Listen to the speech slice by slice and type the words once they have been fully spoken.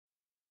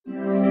Wow,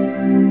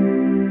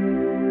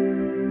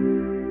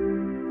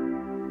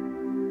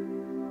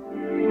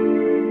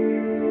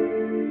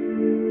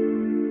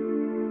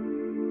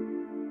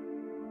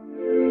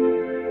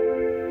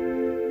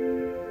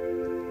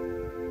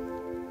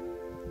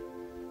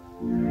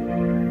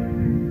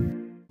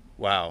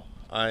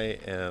 I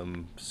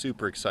am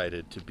super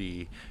excited to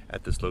be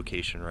at this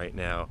location right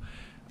now.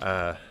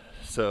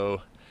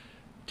 So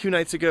 2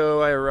 nights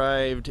ago I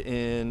arrived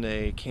in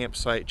a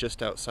campsite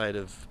just outside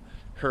of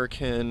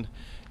Hurricane.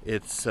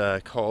 It's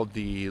called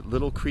the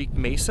Little Creek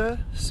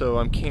Mesa, so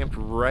I'm camped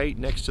right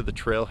next to the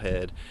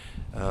trailhead.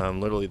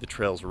 Literally the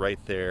trail's right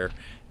there,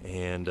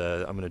 and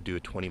I'm going to do a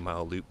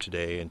 20-mile loop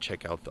today and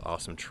check out the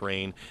awesome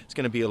terrain. It's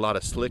going to be a lot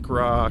of slick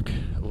rock,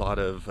 a lot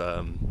of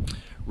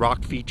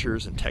rock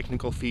features and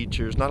technical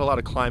features, not a lot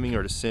of climbing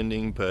or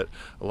descending, but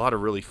a lot of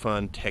really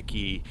fun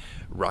techie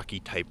rocky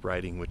type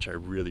riding, which I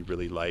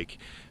really like.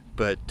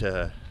 But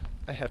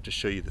I have to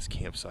show you this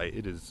campsite.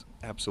 It is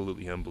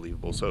absolutely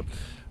unbelievable. So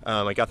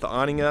I got the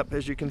awning up,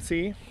 as you can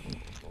see,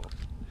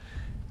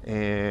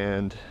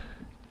 and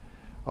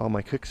all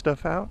my cook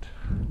stuff out,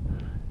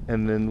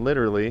 and then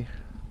literally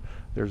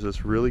there's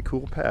this really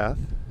cool path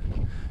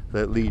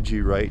that leads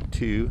you right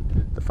to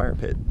the fire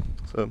pit.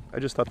 So I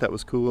just thought that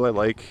was cool. I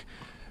like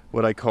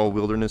what I call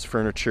wilderness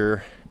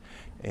furniture,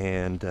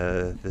 and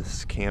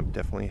this camp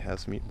definitely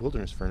has some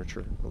wilderness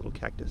furniture. A little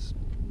cactus.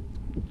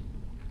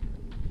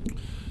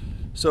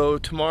 So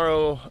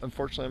tomorrow,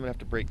 unfortunately, I'm gonna have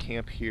to break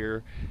camp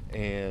here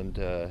and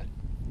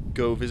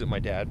go visit my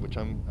dad, which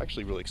I'm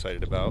actually really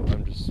excited about.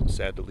 I'm just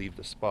sad to leave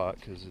the spot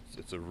because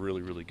it's a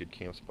really good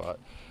camp spot.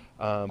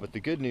 But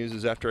the good news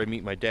is, after I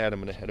meet my dad, I'm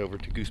gonna head over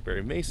to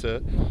Gooseberry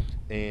Mesa,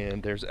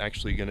 and there's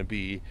actually gonna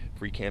be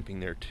free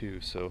camping there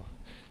too. So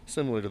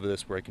similar to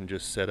this, where I can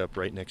just set up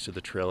right next to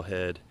the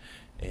trailhead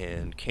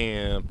and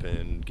camp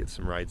and get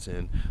some rides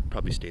in.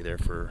 Probably stay there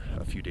for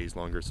a few days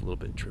longer. It's a little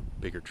bit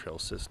bigger trail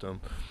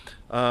system.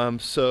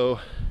 So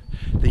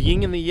the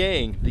yin and the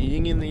yang. The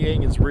yin and the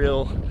yang is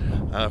real.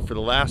 For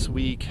the last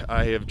week,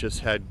 I have just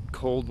had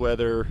cold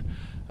weather.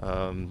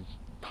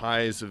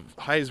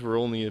 Highs were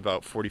only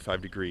about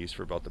 45 degrees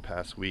for about the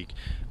past week.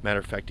 Matter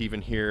of fact,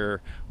 even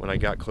here, when I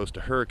got close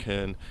to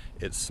Hurricane,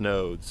 it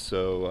snowed.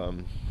 So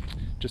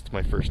just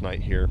my first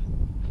night here.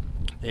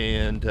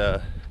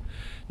 And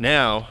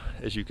now,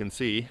 as you can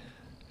see,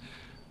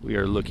 we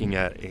are looking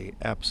at a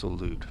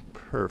absolute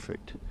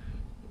perfect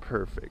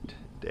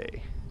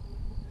day.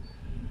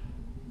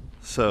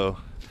 So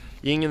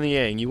yin and the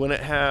yang. You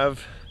wouldn't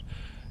have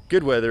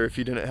good weather if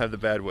you didn't have the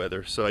bad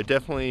weather. So I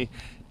definitely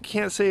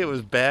can't say it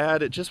was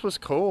bad. It just was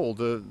cold.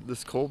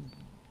 This cold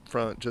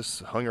front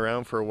just hung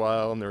around for a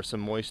while, and there was some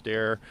moist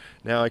air.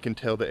 Now I can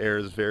tell the air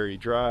is very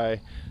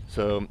dry,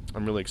 so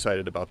I'm really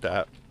excited about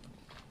that.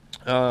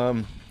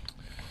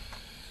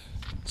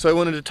 So I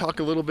wanted to talk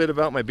a little bit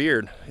about my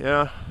beard.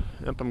 Yep,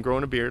 I'm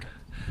growing a beard.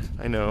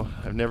 I know,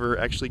 I've never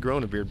actually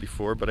grown a beard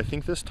before, but I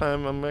think this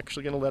time I'm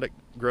actually going to let it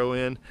grow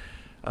in.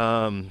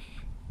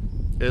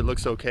 It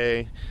looks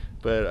okay,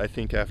 but I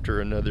think after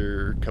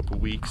another couple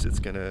weeks it's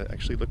going to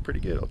actually look pretty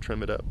good. I'll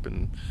trim it up,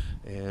 and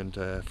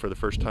for the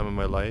first time in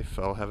my life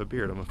I'll have a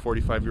beard. I'm a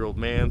 45-year-old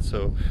man,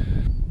 so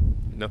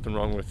nothing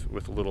wrong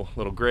with a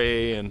little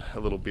gray and a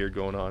little beard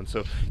going on.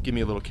 So give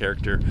me a little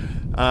character.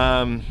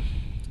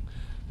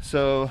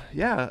 So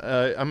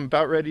yeah, I'm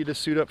about ready to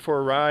suit up for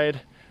a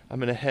ride. I'm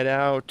gonna head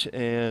out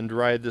and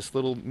ride this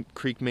Little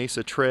Creek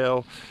Mesa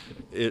trail.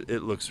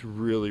 It looks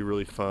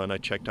really fun. I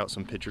checked out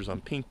some pictures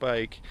on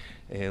Pinkbike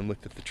and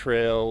looked at the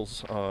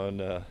trails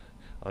on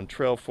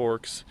Trail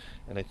Forks,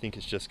 and I think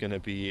it's just gonna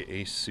be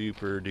a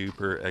super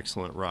duper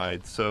excellent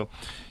ride. So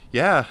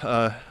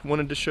yeah,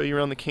 wanted to show you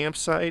around the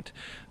campsite.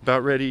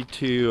 About ready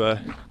to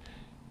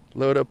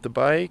load up the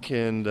bike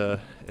and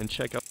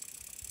check out.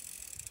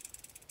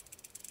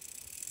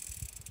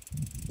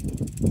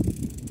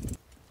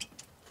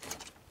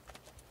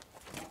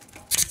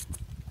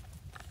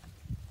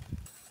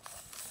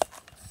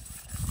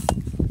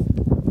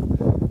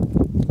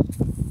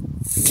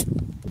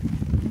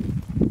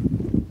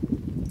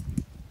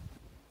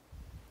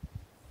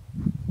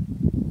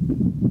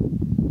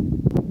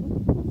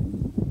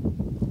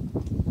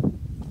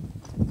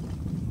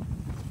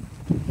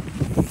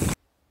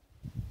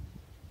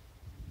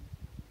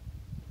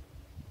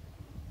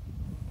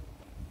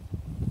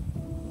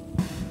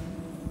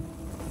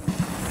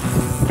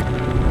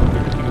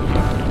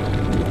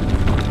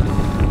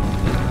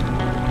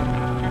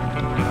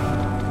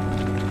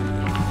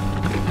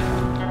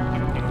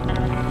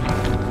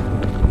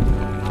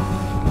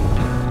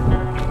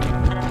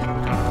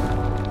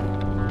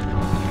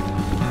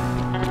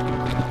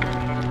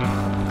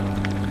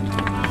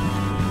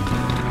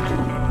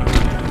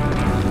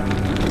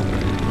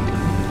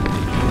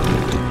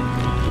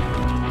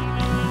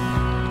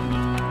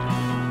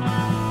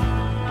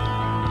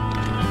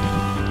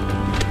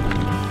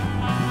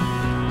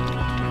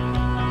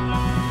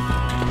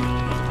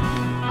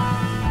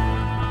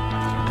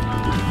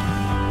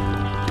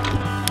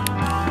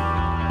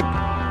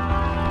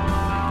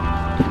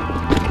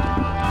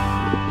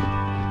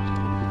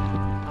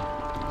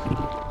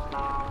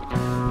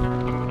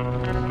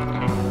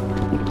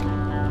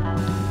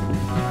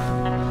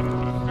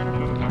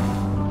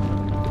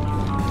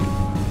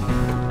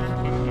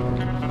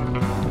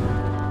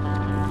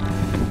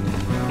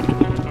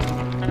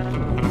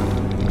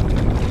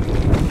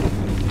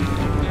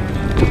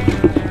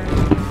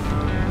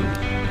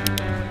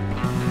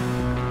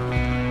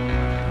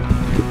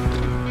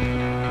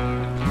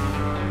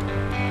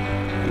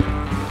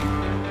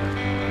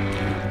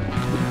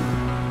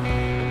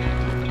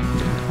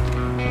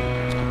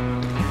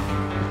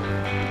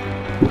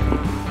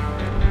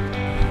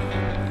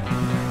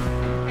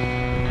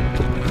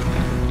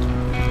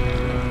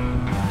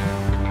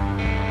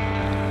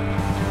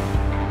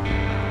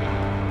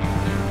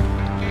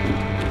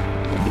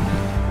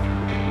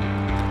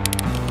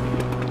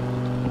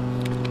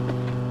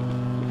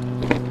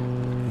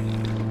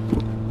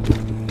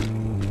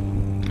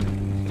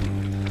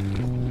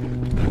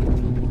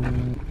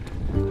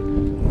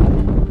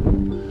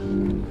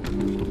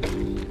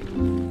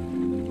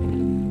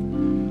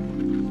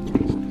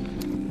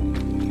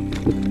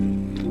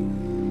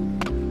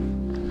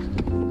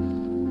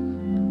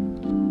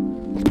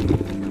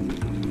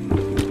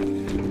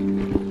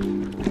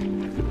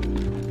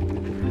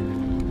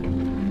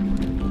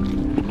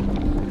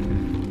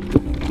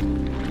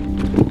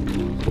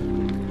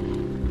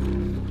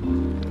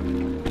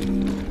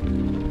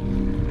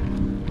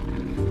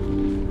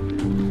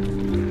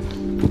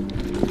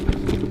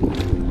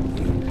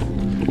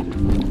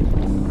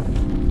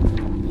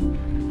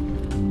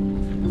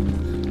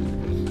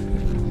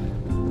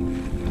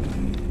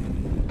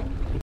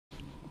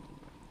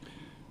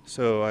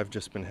 So I've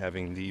just been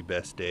having the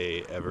best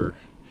day ever.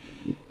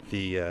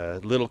 The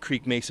Little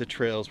Creek Mesa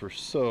trails were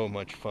so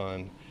much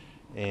fun,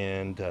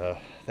 and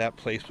that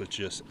place was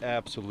just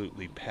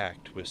absolutely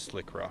packed with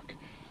slick rock.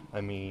 I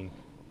mean,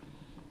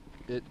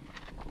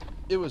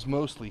 it was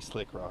mostly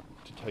slick rock,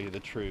 to tell you the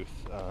truth.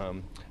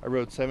 I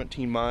rode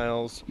 17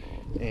 miles,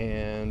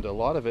 and a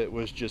lot of it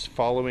was just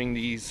following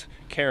these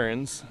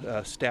cairns,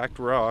 stacked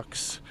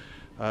rocks,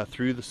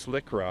 through the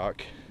slick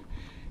rock,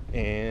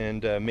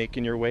 and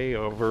making your way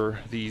over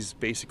these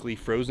basically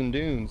frozen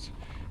dunes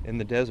in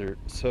the desert.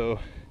 So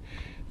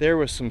there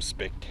was some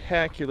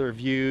spectacular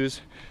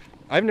views.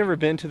 I've never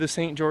been to the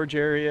St. George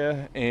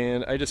area,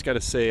 and I just got to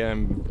say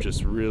I'm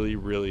just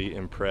really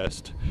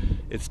impressed.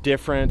 It's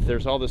different.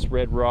 There's all this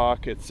red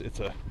rock. It's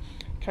a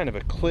kind of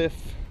a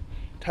cliff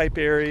type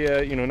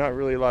area, you know, not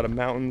really a lot of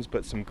mountains,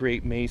 but some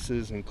great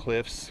mesas and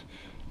cliffs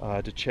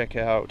to check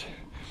out.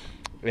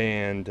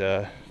 And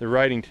the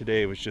riding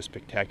today was just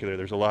spectacular.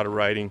 There's a lot of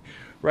riding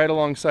right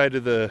alongside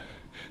of the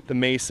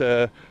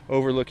mesa,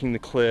 overlooking the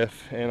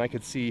cliff, and I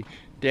could see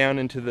down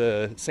into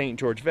the St.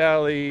 George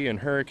Valley and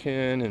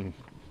Hurricane, and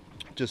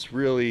just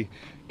really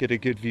get a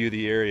good view of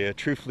the area.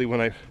 Truthfully, when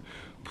I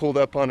pulled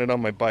up on it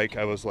on my bike,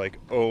 I was like,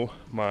 oh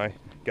my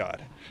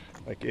god,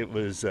 like it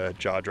was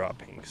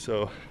jaw-dropping.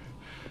 So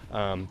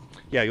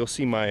yeah, you'll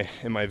see in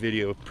my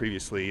video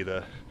previously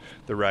the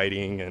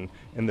riding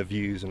and the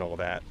views and all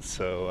that.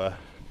 So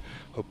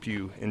hope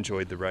you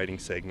enjoyed the riding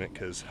segment,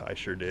 because I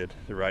sure did.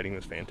 The riding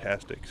was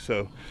fantastic.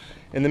 So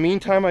in the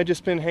meantime, I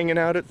just been hanging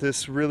out at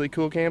this really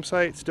cool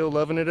campsite, still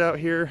loving it out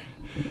here.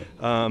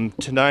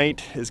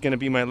 Tonight is going to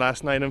be my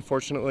last night,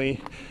 unfortunately,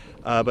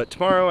 but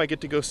tomorrow I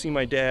get to go see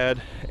my dad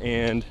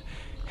and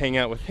hang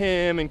out with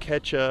him and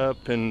catch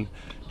up and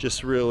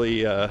just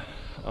really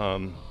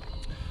hang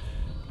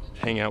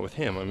out with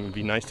him. I mean, it'd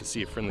be nice to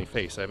see a friendly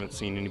face. I haven't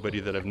seen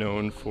anybody that I've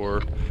known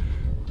for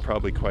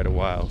probably quite a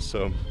while.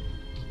 So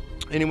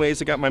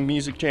anyways, I got my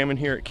music jamming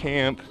here at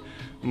camp.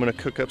 I'm gonna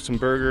cook up some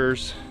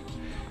burgers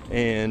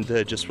and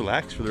just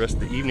relax for the rest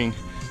of the evening.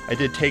 I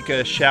did take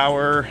a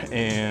shower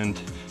and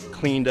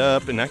cleaned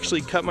up and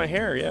actually cut my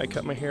hair. Yeah, I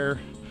cut my hair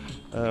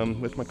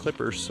with my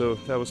clippers, so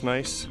that was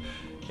nice.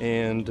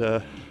 And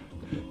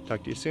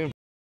talk to you soon.